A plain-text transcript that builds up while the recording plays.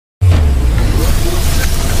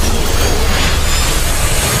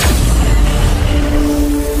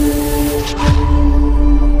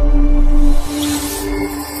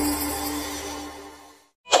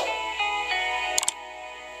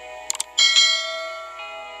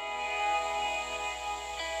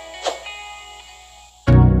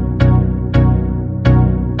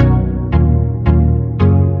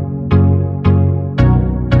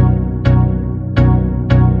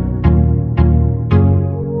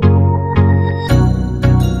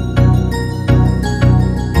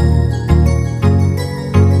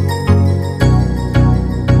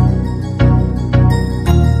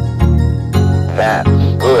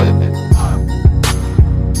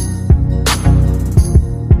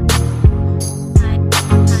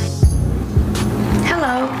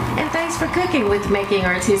cooking with Making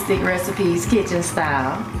Artistic Recipes kitchen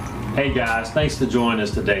style. Hey guys, thanks for joining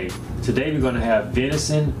us today. Today we're going to have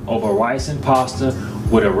venison over rice and pasta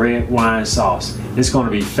with a red wine sauce. It's going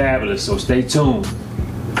to be fabulous, so stay tuned.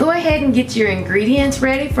 Go ahead and get your ingredients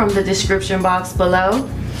ready from the description box below.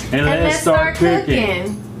 And let's start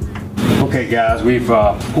cooking. Okay guys, we've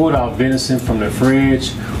pulled our venison from the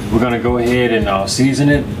fridge. We're going to go ahead and season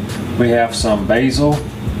it. We have some basil.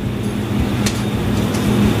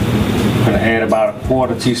 I'm going to add about a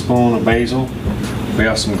quarter teaspoon of basil. We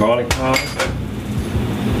have some garlic powder.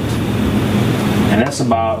 And that's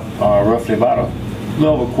about roughly about a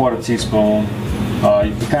little over a quarter teaspoon.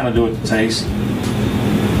 You can kind of do it to taste.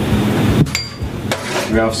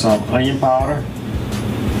 We have some onion powder.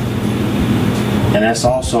 And that's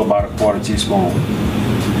also about a quarter teaspoon.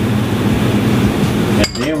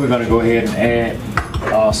 And then we're going to go ahead and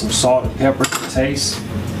add some salt and pepper to taste.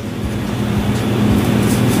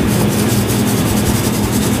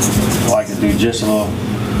 I like to do just a little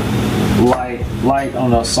light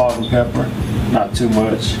on the salt and pepper, not too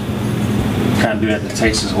much. Kind of do that to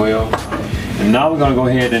taste as well. And now we're going to go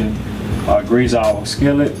ahead and grease our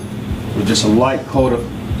skillet with just a light coat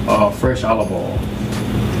of fresh olive oil.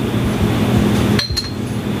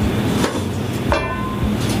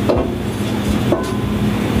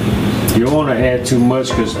 You don't want to add too much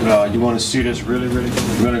because you want to see this really. We're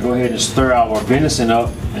going to go ahead and stir our venison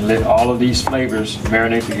up and let all of these flavors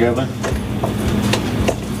marinate together.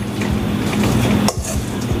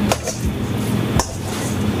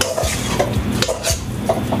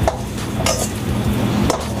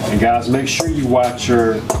 And guys, make sure you watch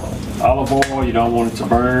your olive oil. You don't want it to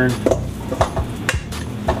burn.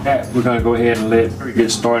 We're going to go ahead and let it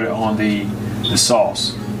get started on the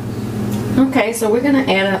sauce. Okay, so we're going to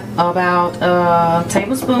add about a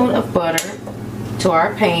tablespoon of butter to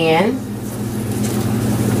our pan.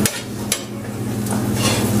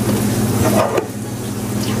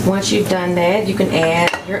 Once you've done that, you can add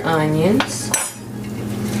your onions.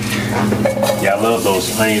 Yeah, I love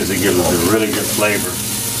those onions. They give us a really good flavor.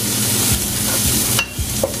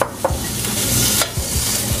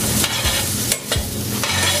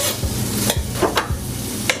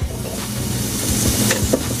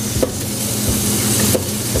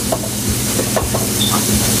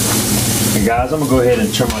 Guys, I'm going to go ahead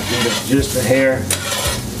and turn my heat up just a hair.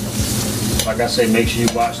 Like I say, make sure you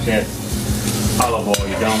watch that olive oil.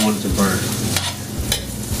 You don't want it to burn.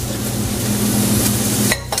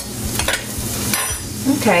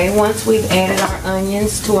 Okay, once we've added our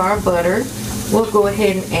onions to our butter, we'll go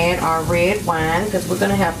ahead and add our red wine because we're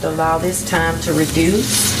going to have to allow this time to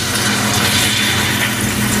reduce.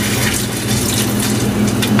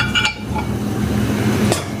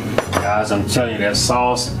 Guys, I'm telling you, that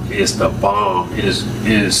sauce is the bomb. It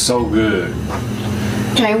is so good.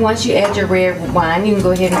 Okay, once you add your red wine, you can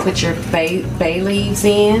go ahead and put your bay leaves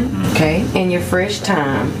in, okay, and your fresh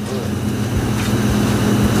thyme.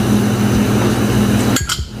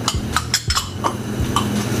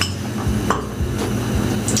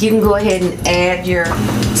 You can go ahead and add your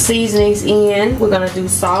seasonings in. We're going to do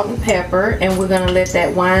salt and pepper, and we're going to let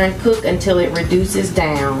that wine cook until it reduces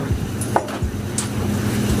down.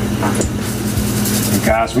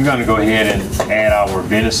 Guys, we're going to go ahead and add our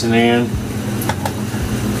venison in.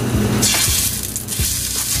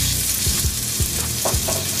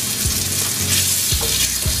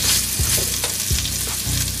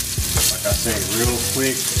 Like I say, real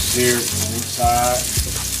quick, sear it on each side.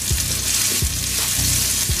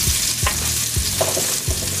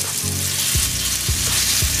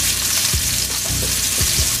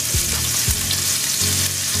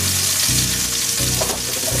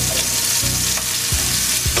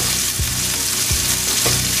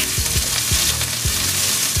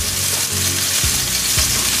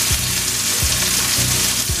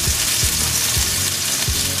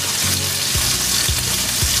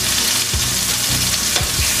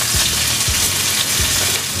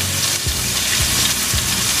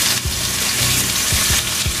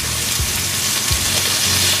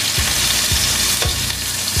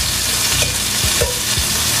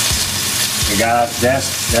 Guys,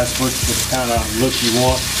 that's what the kind of look you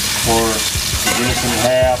want for the venison to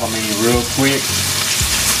have. I mean, real quick.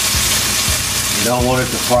 You don't want it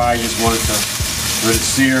to fry, you just want it to really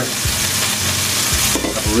sear.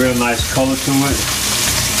 A real nice color to it.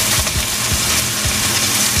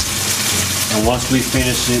 And once we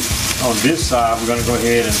finish it on this side, we're going to go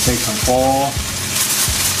ahead and take some foil.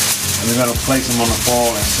 And we're going to place them on the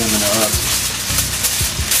foil and send them to us.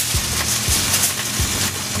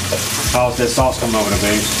 How's that sauce coming over the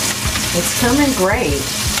base? It's coming great. It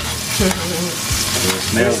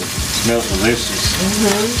smells Smells delicious.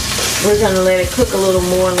 We're gonna let it cook a little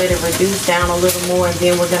more, let it reduce down a little more, and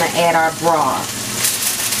then we're gonna add our broth.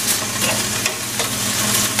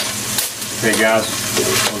 Okay guys,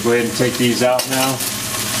 we'll go ahead and take these out now.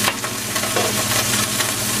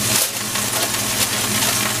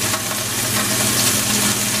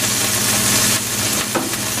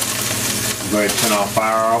 Go ahead and turn our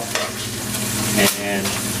fire off, and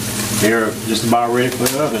they're just about ready for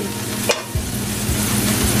the oven.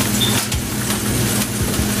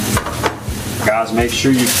 Guys, make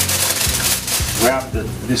sure you wrap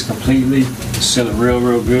this completely, seal it real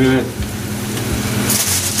good, and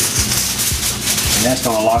that's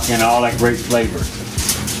going to lock in all that great flavor.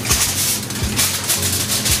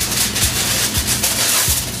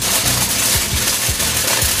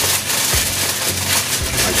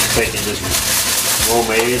 I'm just taking this roll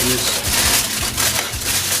my edges,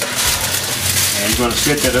 and you're going to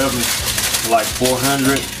set that oven to like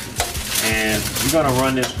 400, and you're going to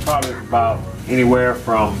run this probably about anywhere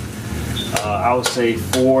from I would say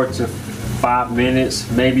 4 to 5 minutes,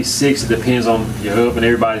 maybe 6. It depends on your oven.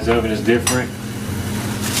 Everybody's oven is different.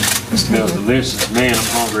 It smells delicious. Man, I'm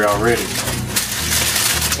hungry already.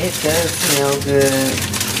 It does smell good.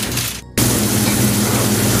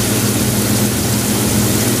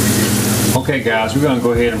 Okay guys, we're going to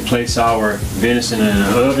go ahead and place our venison in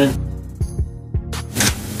the oven.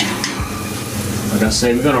 Like I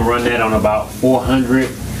say, we're going to run that on about 400,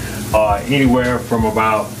 anywhere from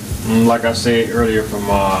about, like I said earlier, from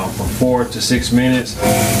 4 to 6 minutes.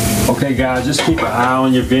 Okay guys, just keep an eye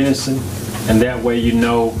on your venison, and that way you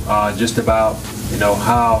know just about, you know,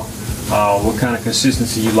 how, what kind of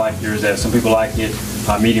consistency you like yours at. Some people like it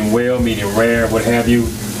medium well, medium rare, what have you.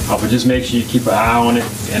 But just make sure you keep an eye on it,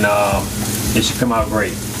 and it should come out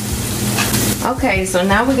great. Okay, so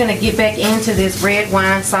now we're going to get back into this red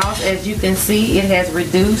wine sauce. As you can see, it has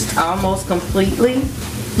reduced almost completely.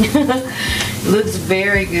 Looks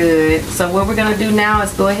very good. So what we're going to do now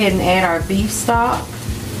is go ahead and add our beef stock,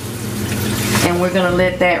 and we're going to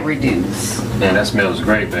let that reduce. Man, that smells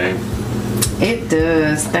great, babe. It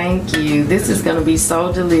does. Thank you. This is going to be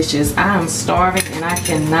so delicious. I am starving and I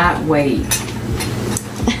cannot wait.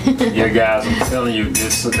 Yeah guys, I'm telling you,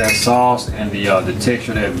 that sauce and the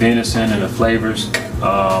texture, that venison and the flavors,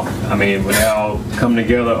 I mean, when they all come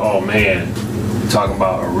together, oh man, you're talking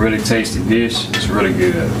about a really tasty dish. It's really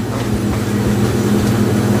good.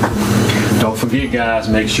 Don't forget guys,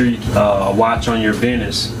 make sure you watch on your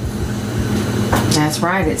venison. That's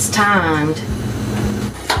right, it's timed.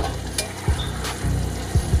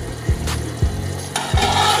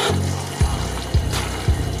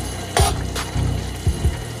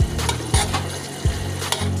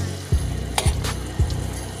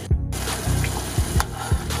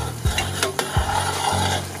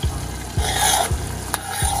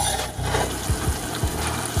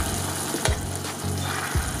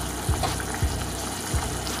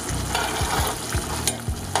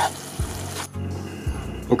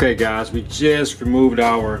 Okay guys, we just removed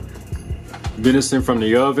our venison from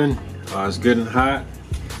the oven. It's good and hot.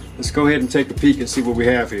 Let's go ahead and take a peek and see what we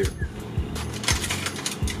have here.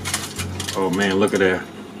 Oh man, look at that.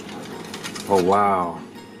 Oh wow.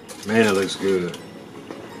 Man, it looks good.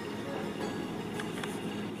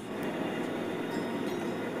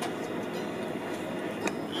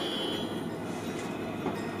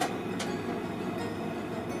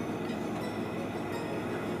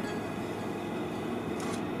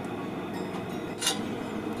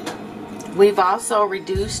 We've also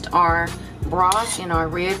reduced our broth in our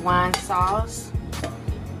red wine sauce,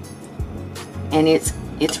 and it's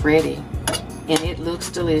ready, and it looks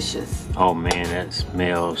delicious. Oh man, that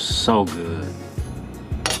smells so good.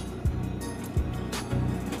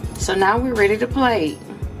 So now we're ready to plate.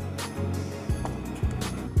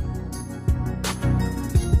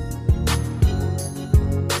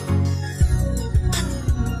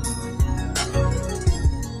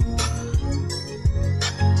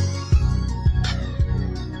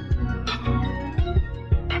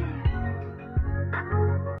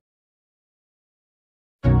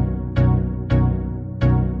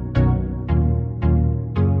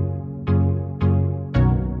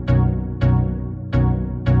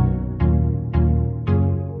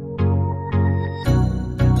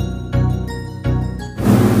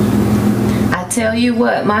 Tell you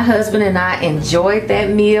what, my husband and I enjoyed that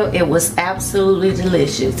meal. It was absolutely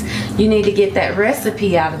delicious. You need to get that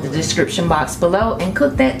recipe out of the description box below and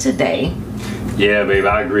cook that today. Yeah, babe,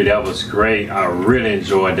 I agree. That was great. I really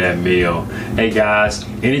enjoyed that meal. Hey guys,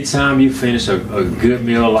 anytime you finish a good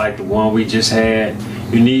meal like the one we just had,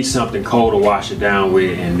 you need something cold to wash it down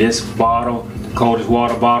with. And this bottle, the Coldest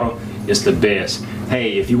water bottle, is the best.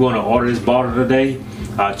 Hey, if you want to order this bottle today,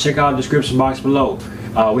 check out the description box below.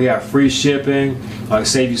 We have free shipping,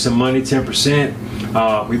 save you some money,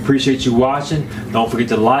 10%. We appreciate you watching. Don't forget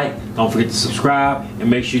to like, don't forget to subscribe, and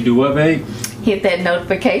make sure you do what, babe? Hit that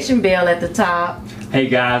notification bell at the top. Hey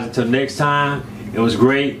guys, until next time, it was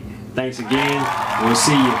great. Thanks again. We'll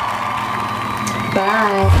see you.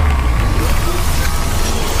 Bye.